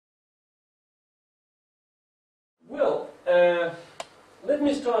Well, let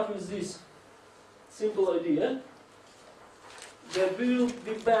me start with this simple idea that we will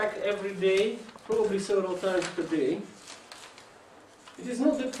be back every day, probably several times per day. It is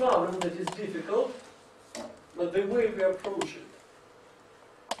not the problem that is difficult, but the way we approach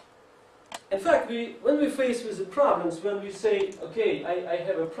it. In fact, when we face with the problems, when we say, okay, I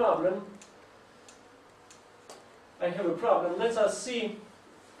have a problem, let us see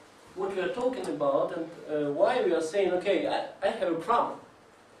what we are talking about and why we are saying, okay, I have a problem.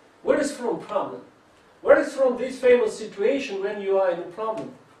 Where is from problem? Where is from this famous situation when you are in a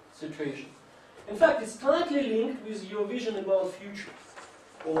problem situation? In fact, it's tightly linked with your vision about future,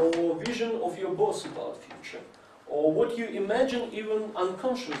 or vision of your boss about future, or what you imagine even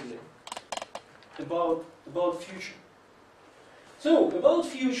unconsciously about future. So, about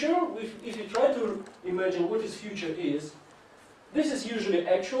future, if you try to imagine what is future is, this is usually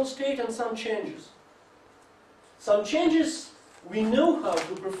actual state and some changes. Some changes we know how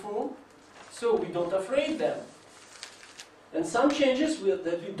to perform, so we don't afraid them. And some changes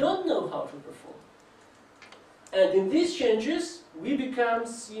that we don't know how to perform. And in these changes, we become,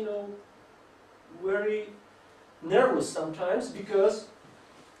 very nervous sometimes because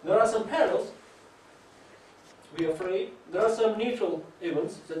there are some perils. We are afraid. There are some neutral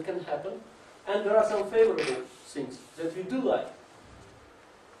events that can happen, and there are some favorable things that we do like.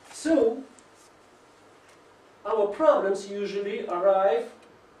 So, our problems usually arrive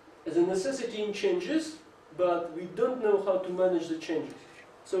as a necessity in changes, but we don't know how to manage the changes.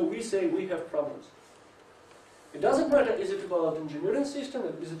 So we say we have problems. It doesn't matter, is it about engineering system,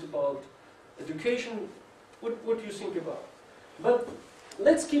 is it about education, what do you think about? But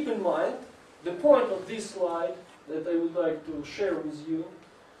let's keep in mind the point of this slide that I would like to share with you,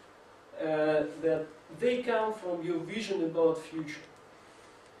 that they come from your vision about future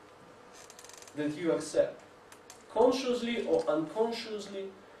that you accept, consciously or unconsciously.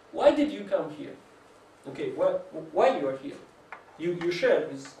 Why did you come here? Okay, why you are here? You shared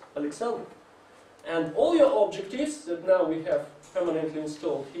with Alexander. And all your objectives that now we have permanently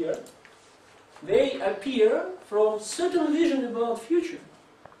installed here, they appear from certain vision about future.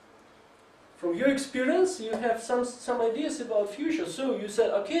 From your experience, you have some ideas about future. So you said,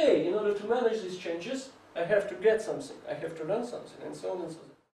 okay, in order to manage these changes, I have to get something, I have to learn something, and so on and so on.